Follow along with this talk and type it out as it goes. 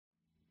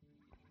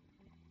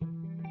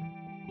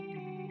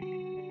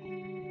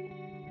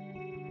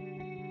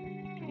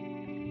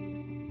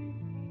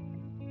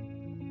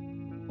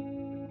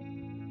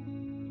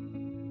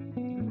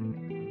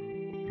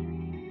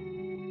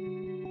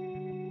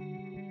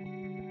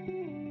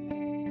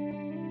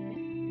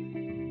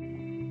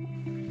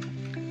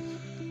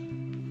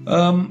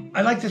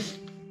I'd like to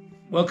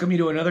welcome you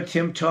to another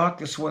Tim Talk.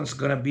 This one's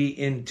going to be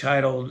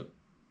entitled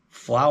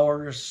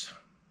Flowers,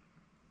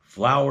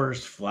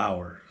 Flowers,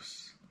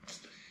 Flowers.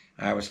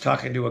 I was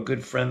talking to a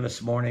good friend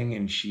this morning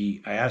and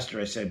I asked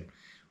her, I said,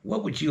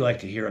 what would you like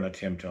to hear on a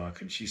Tim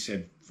Talk? And she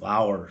said,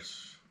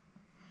 flowers.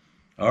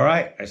 All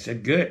right. I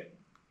said, good.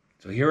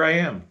 So here I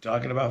am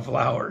talking about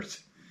flowers.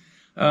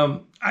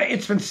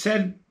 It's been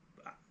said,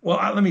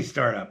 well, let me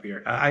start up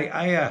here.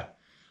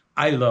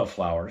 I love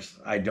flowers.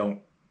 I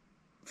don't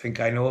think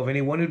I know of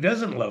anyone who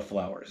doesn't love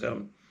flowers.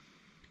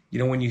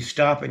 When you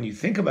stop and you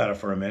think about it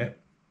for a minute,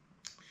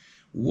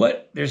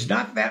 there's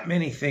not that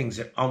many things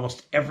that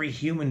almost every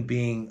human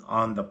being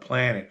on the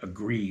planet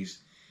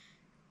agrees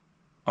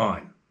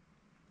on.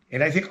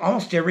 And I think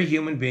almost every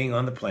human being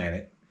on the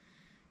planet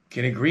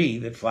can agree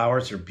that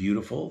flowers are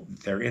beautiful,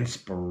 they're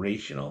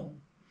inspirational.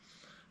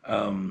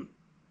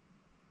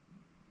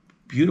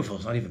 Beautiful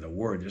is not even the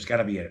word. There's got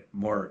to be a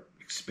more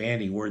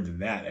expanding word than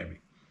that.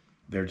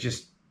 They're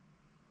just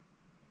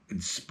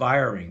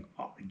inspiring,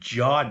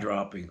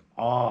 jaw-dropping,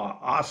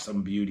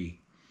 awesome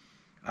beauty.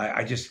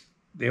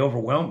 They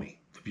overwhelm me,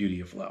 the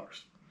beauty of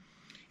flowers.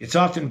 It's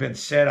often been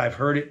said, I've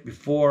heard it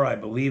before, I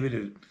believe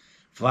it,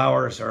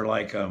 flowers are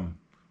like,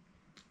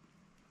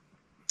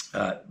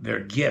 they're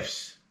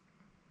gifts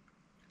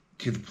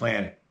to the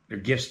planet. They're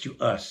gifts to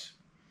us.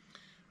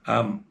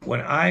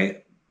 When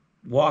I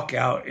walk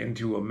out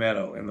into a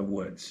meadow in the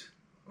woods,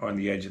 or on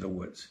the edge of the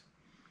woods,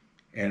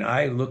 and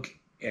I look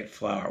at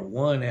flower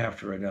one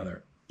after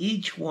another,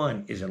 each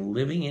one is a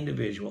living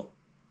individual.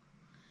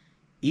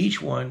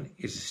 Each one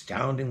is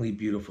astoundingly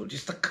beautiful,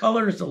 just the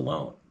colors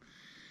alone.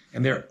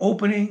 And they're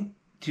opening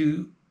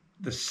to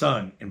the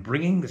sun and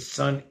bringing the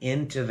sun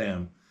into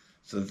them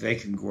so that they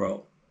can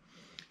grow.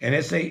 And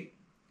as they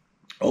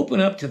open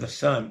up to the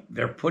sun,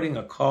 they're putting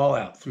a call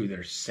out through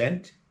their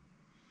scent,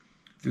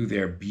 through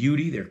their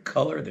beauty, their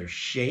color, their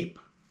shape,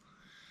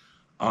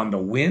 on the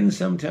wind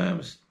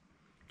sometimes,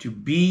 to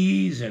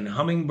bees and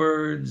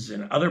hummingbirds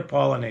and other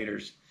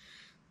pollinators,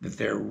 that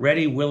they're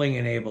ready, willing,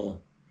 and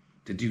able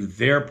to do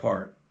their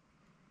part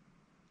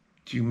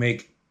to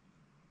make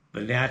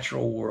the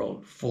natural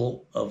world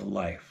full of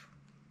life.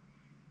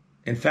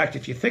 In fact,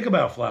 if you think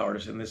about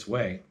flowers in this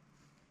way,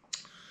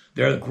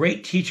 they're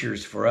great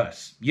teachers for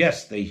us.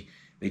 Yes, they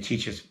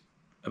teach us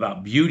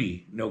about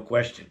beauty, no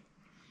question.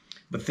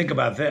 But think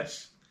about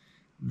this.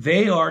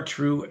 They are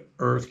true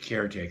earth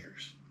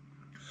caretakers.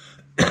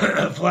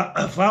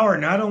 A flower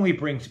not only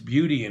brings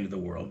beauty into the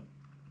world,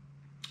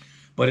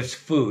 but it's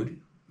food.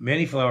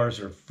 Many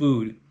flowers are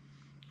food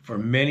for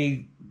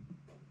many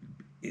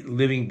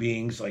living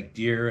beings like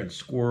deer and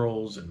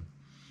squirrels and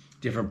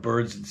different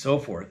birds and so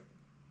forth.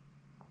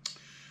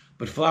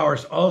 But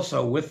flowers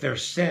also, with their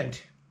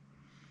scent,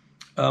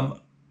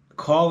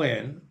 call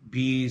in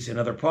bees and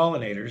other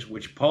pollinators,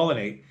 which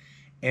pollinate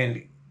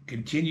and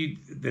continue.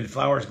 The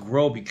flowers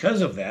grow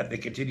because of that. They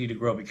continue to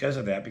grow because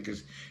of that,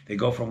 because they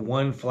go from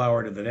one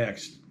flower to the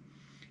next.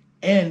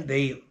 And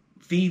they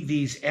feed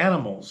these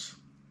animals.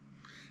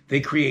 They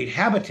create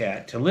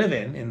habitat to live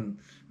in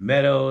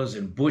meadows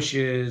and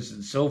bushes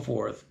and so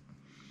forth.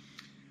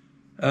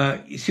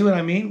 You see what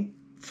I mean?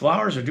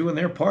 Flowers are doing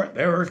their part.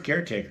 They're earth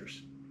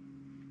caretakers.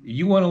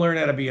 You want to learn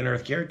how to be an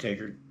earth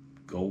caretaker,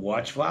 go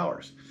watch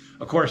flowers.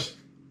 Of course,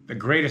 the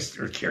greatest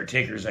earth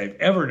caretakers I've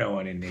ever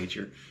known in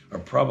nature are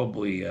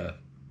probably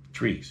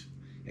trees.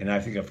 And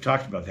I think I've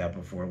talked about that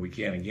before, and we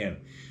can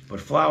again.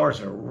 But flowers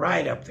are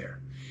right up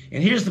there.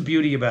 And here's the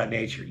beauty about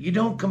nature. You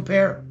don't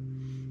compare.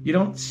 You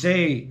don't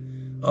say,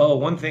 oh,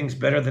 one thing's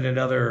better than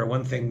another, or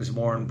one thing's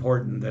more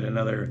important than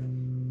another.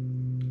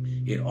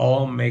 It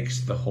all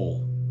makes the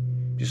whole.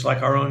 Just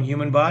like our own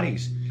human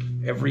bodies.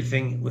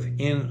 Everything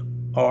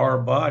within our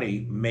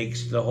body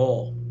makes the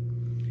whole.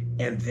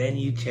 And then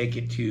you take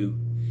it to,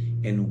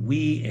 and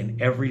we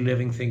and every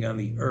living thing on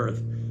the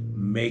earth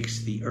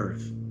makes the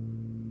earth.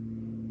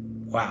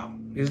 Wow.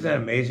 Isn't that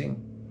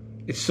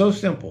amazing? It's so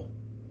simple,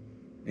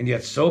 and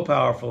yet so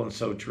powerful and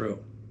so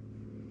true.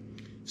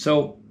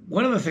 So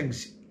one of the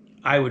things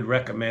I would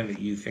recommend that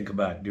you think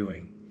about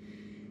doing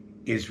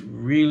is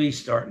really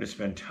starting to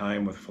spend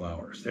time with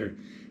flowers.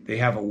 They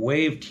have a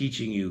way of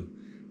teaching you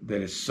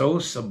that is so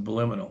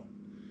subliminal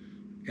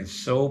and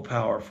so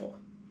powerful.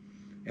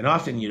 And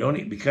often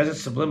because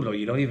it's subliminal,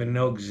 you don't even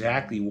know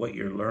exactly what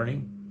you're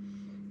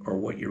learning or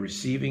what you're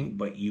receiving,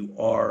 but you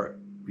are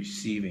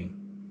receiving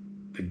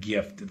the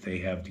gift that they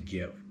have to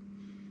give.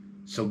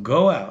 So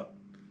go out,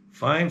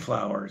 find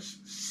flowers,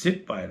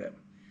 sit by them,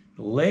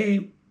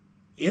 lay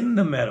in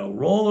the meadow,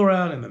 roll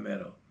around in the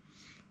meadow,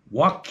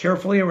 walk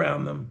carefully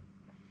around them,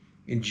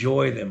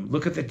 enjoy them,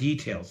 look at the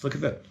details, look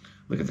at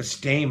the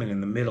stamen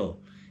in the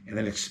middle, and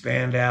then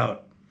expand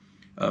out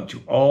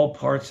to all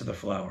parts of the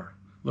flower.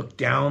 Look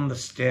down the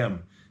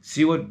stem,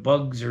 see what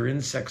bugs or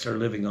insects are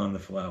living on the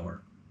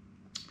flower.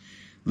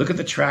 Look at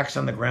the tracks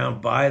on the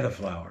ground by the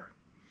flower.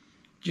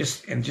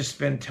 Just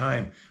spend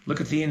time.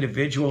 Look at the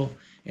individual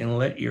and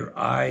let your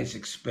eyes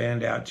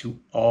expand out to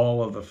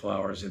all of the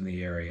flowers in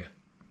the area.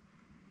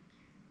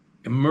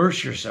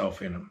 Immerse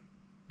yourself in them.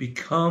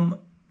 Become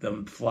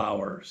them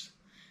flowers.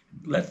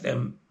 Let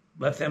them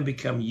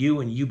become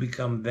you and you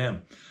become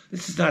them.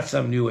 This is not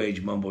some new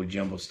age mumbo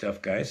jumbo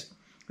stuff, guys.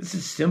 This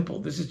is simple.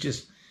 This is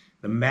just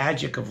the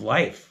magic of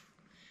life.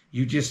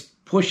 You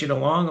just push it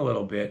along a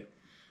little bit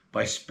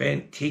by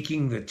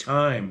taking the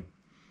time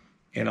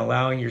and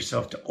allowing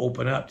yourself to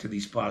open up to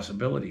these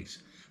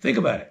possibilities. Think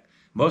about it.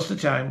 Most of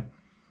the time,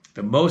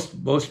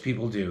 most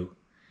people do.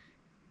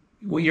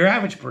 Well, your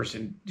average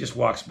person just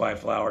walks by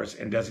flowers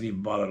and doesn't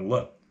even bother to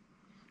look.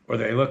 Or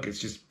they look, it's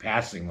just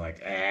passing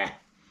like,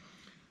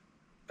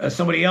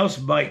 somebody else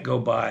might go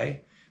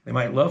by. They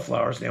might love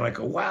flowers. They might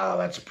go, wow,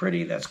 that's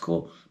pretty, that's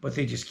cool. But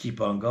they just keep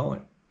on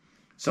going.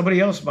 Somebody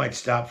else might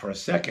stop for a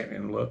second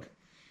and look,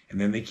 and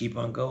then they keep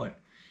on going.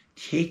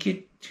 Take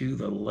it to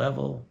the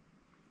level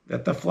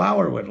that the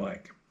flower would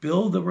like.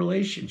 Build a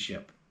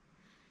relationship.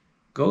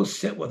 Go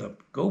sit with them.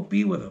 Go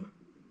be with them.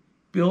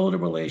 Build a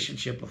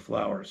relationship with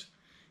flowers.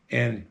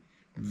 And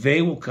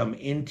they will come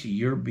into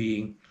your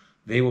being.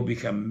 They will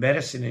become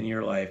medicine in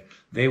your life.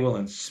 They will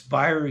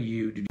inspire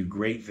you to do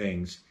great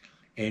things.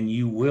 And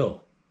you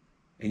will.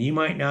 And you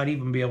might not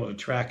even be able to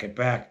track it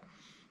back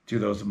to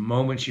those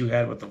moments you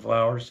had with the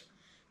flowers,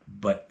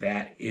 but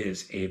that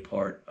is a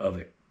part of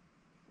it.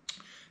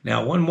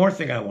 Now, one more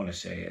thing I want to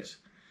say is,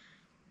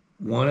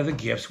 one of the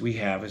gifts we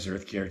have as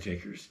earth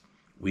caretakers,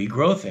 we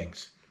grow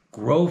things,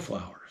 grow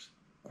flowers,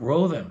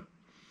 grow them.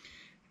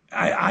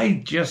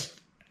 I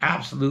just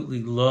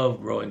absolutely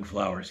love growing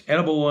flowers,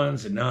 edible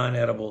ones and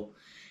non-edible.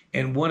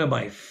 And one of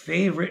my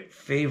favorite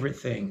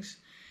things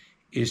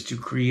is to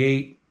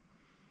create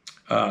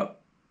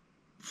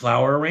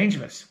flower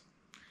arrangements.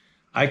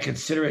 I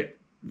consider it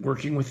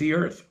working with the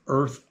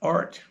earth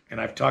art.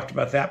 And I've talked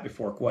about that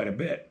before quite a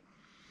bit.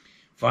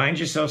 Find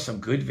yourself some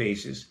good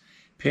vases,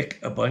 pick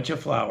a bunch of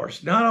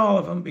flowers, not all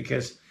of them,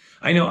 because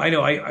I know,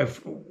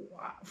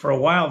 for a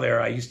while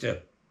there, I used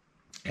to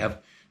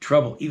have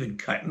trouble even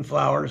cutting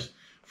flowers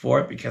for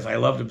it because I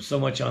loved them so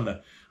much on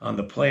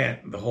the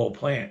plant, the whole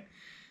plant.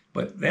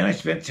 But then I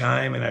spent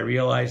time and I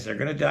realized they're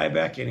going to die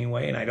back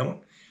anyway.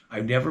 And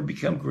I've never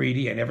become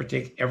greedy. I never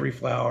take every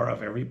flower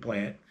off every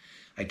plant.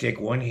 I take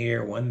one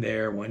here, one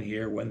there, one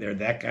here, one there,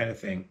 that kind of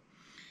thing.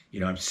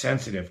 I'm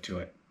sensitive to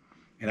it.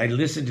 And I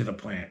listen to the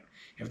plant.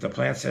 If the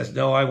plant says,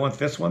 no, I want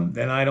this one,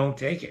 then I don't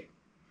take it.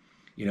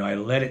 I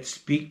let it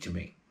speak to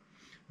me.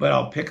 But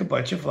I'll pick a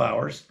bunch of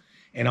flowers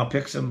and I'll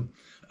pick some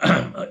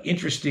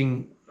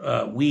interesting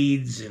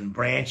weeds and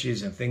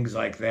branches and things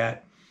like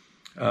that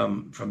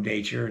from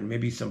nature, and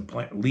maybe some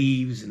plant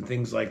leaves and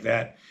things like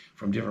that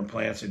from different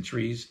plants and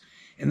trees.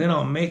 And then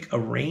I'll make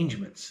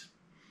arrangements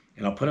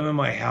and I'll put them in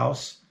my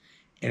house,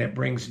 and it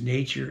brings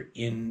nature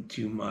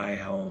into my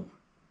home.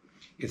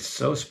 It's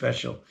so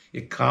special.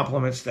 It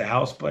complements the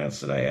house plants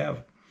that I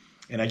have.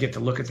 And I get to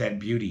look at that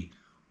beauty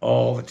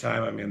all the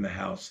time I'm in the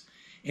house.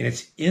 And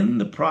it's in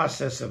the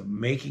process of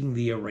making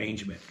the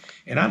arrangement.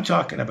 And I'm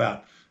talking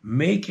about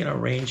make an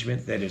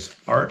arrangement that is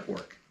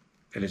artwork.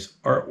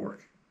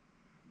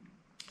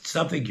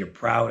 Something you're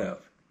proud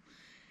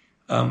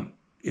of.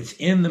 It's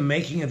in the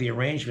making of the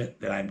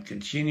arrangement that I'm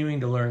continuing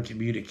to learn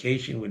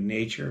communication with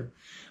nature.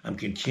 I'm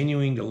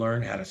continuing to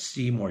learn how to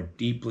see more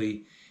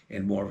deeply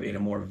and in a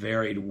more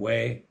varied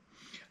way.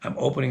 I'm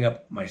opening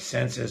up my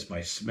senses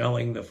by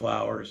smelling the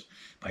flowers,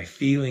 by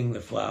feeling the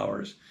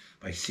flowers,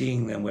 by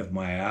seeing them with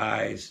my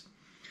eyes.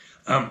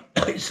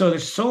 So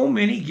there's so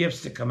many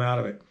gifts that come out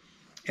of it.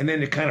 And then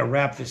to kind of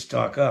wrap this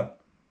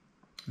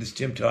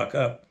Tim talk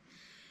up,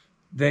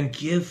 then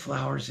give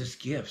flowers as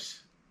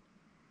gifts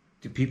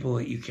to people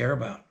that you care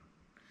about.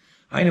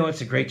 I know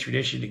it's a great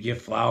tradition to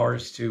give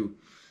flowers to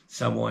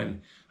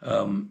someone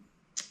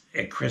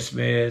at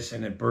Christmas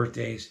and at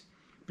birthdays,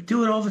 but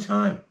do it all the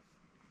time.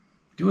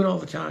 Do it all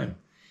the time.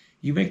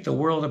 You make the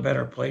world a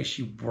better place.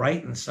 You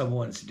brighten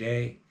someone's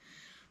day.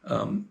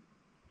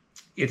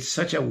 It's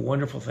such a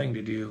wonderful thing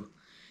to do.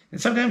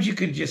 And sometimes you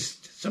could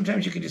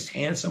just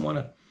hand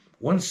someone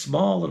one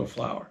small little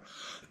flower,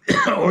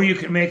 or you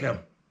can make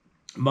a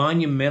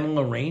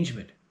monumental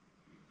arrangement,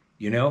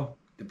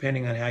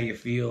 depending on how you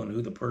feel and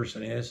who the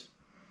person is.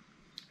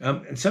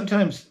 And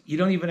sometimes you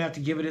don't even have to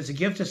give it as a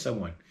gift to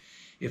someone.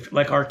 If,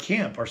 like our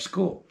camp, our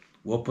school,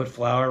 we'll put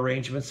flower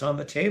arrangements on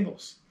the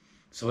tables.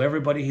 So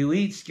everybody who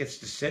eats gets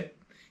to sit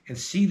and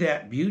see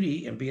that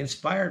beauty and be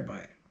inspired by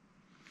it.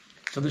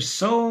 So there's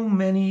so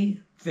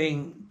many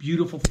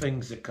beautiful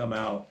things that come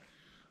out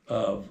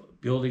of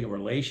building a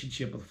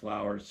relationship with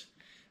flowers,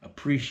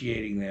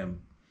 appreciating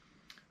them,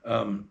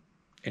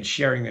 and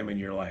sharing them in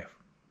your life.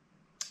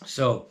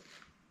 So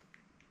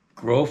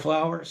grow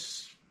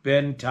flowers,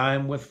 spend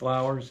time with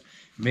flowers,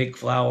 make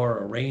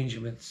flower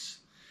arrangements,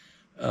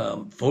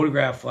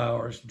 photograph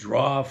flowers,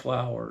 draw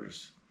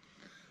flowers.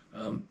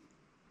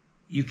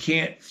 You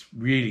can't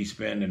really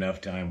spend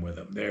enough time with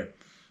them.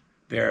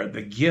 They're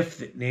the gift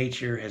that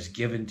nature has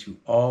given to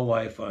all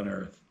life on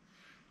earth.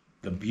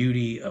 The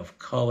beauty of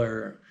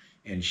color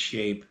and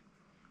shape.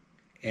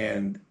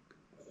 And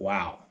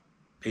wow,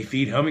 they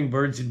feed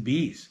hummingbirds and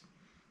bees.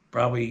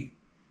 Probably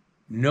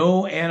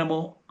no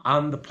animal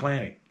on the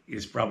planet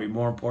is probably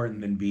more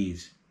important than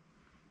bees.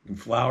 And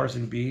flowers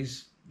and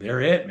bees,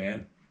 they're it,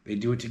 man. They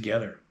do it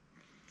together.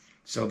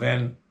 So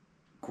then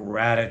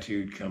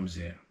gratitude comes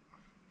in.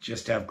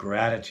 Just have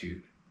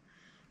gratitude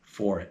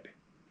for it,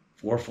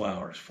 for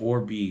flowers, for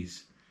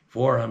bees,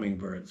 for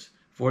hummingbirds,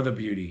 for the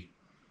beauty.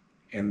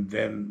 And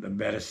then the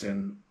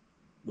medicine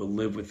will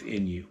live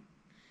within you.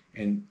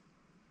 And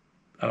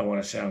I don't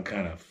want to sound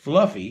kind of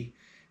fluffy,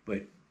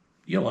 but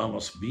you'll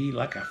almost be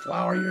like a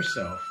flower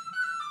yourself.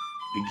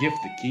 The gift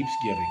that keeps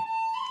giving.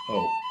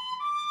 Oh.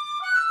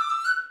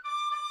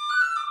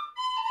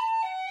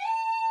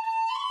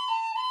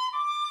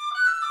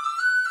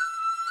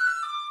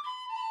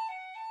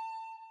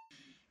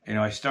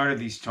 I started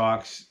these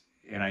talks,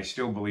 and I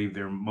still believe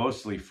they're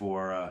mostly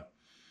for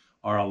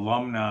our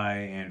alumni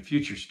and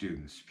future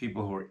students,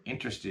 people who are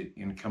interested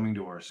in coming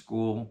to our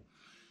school,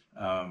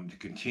 to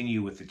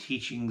continue with the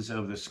teachings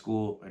of the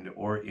school,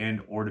 or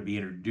to be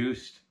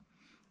introduced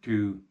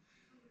to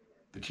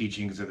the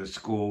teachings of the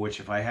school, which,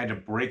 if I had to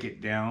break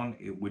it down,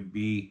 it would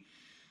be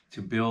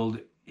to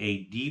build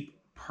a deep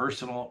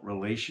personal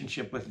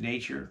relationship with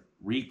nature,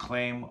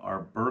 reclaim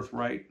our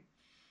birthright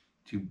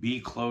to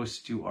be close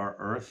to our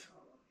earth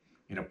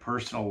in a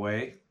personal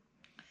way,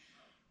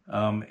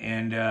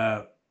 and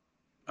a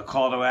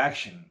call to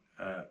action,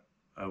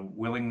 a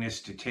willingness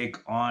to take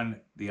on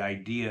the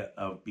idea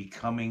of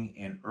becoming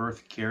an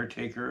earth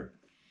caretaker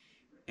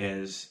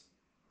as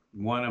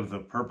one of the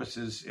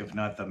purposes, if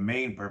not the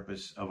main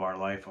purpose, of our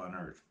life on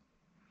earth.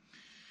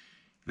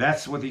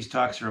 That's what these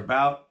talks are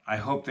about. I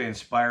hope they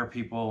inspire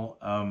people,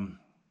 and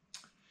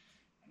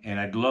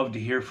I'd love to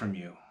hear from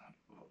you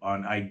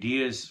on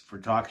ideas for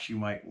talks you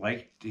might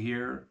like to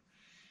hear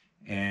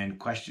and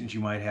questions you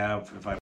might have. If I